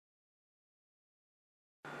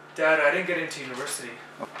Dad, I didn't get into university.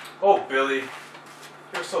 Oh, Billy,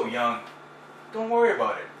 you're so young. Don't worry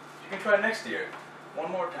about it. You can try next year.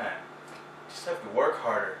 One more time. Just have to work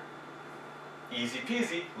harder. Easy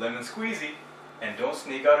peasy, lemon squeezy. And don't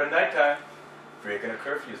sneak out at nighttime. Breaking a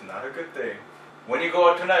curfew is not a good thing. When you go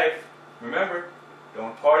out tonight, remember,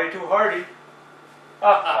 don't party too hardy.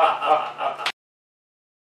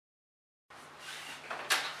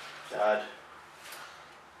 Dad,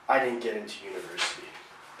 I didn't get into university.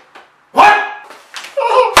 What?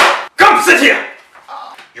 Come sit here!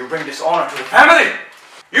 You bring dishonor to the family!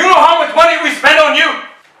 You know how much money we spend on you!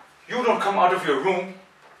 You don't come out of your room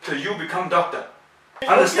till you become doctor.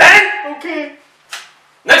 Understand? Okay.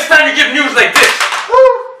 Next time you give news like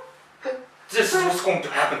this is what's going to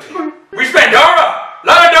happen to you. We spend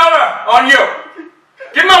lot of dollar on you.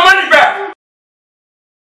 Give my money back.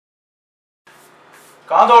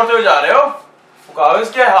 कहाँ दौड़ते हुए जा रहे हो? वो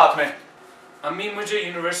कागज क्या है हाथ में? अम्मी, मुझे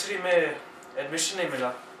यूनिवर्सिटी में एडमिशन नहीं मिला।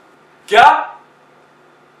 क्या?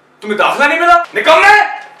 तुम्हें दाखिला नहीं मिला? निकलना है?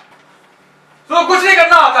 तो कुछ नहीं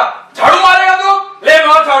करना आता। झाड़ू मारेगा तू? ले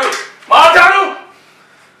मार झाड़ू। मार झाड़ू।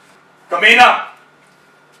 कमीना।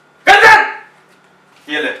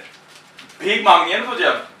 ये ले। भीख मांगनी है ना तुझे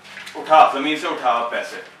अब? उठा, जमीन से उठा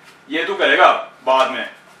पैसे। ये तू करेगा बाद में।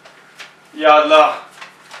 या अल्लाह,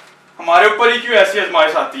 हमारे ऊपर ही क्यों ऐसी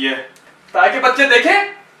आजमाइश आती है? ताकि बच्चे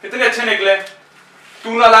देखें कितने अच्छे निकले।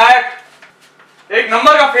 तू नालायक, एक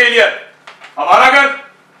नंबर का फेलियर। हमारा घर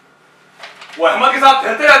वो अहमद के साथ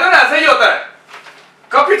फिरते रहते ना, ऐसे ही होता है।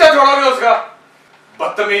 कब पीछा छोड़ोगे उसका?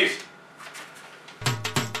 बदतमीज।